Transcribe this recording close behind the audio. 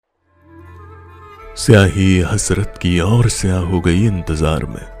स्याही हसरत की और स्याह हो गई इंतजार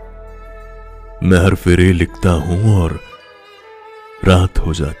में। मैं हर फेरे लिखता हूं और रात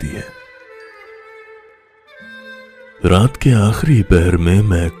हो जाती है। रात के आखिरी पहर में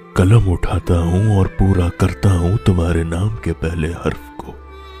मैं कलम उठाता हूं और पूरा करता हूं तुम्हारे नाम के पहले हर्फ को।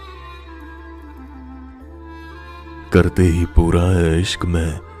 करते ही पूरा इश्क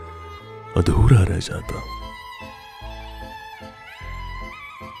में अधूरा रह जाता हूं।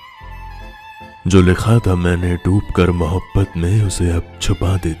 जो लिखा था मैंने डूबकर मोहब्बत में, उसे अब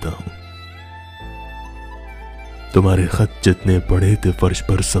छुपा देता हूं। तुम्हारे खत जितने पड़े थे फर्श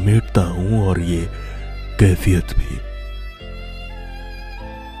पर समेटता हूं, और ये कैफियत भी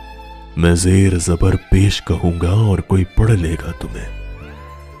मैं जेर जबर पेश कहूंगा और कोई पढ़ लेगा तुम्हें,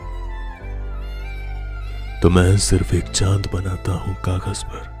 तो मैं सिर्फ एक चांद बनाता हूं कागज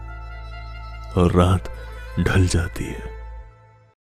पर और रात ढल जाती है।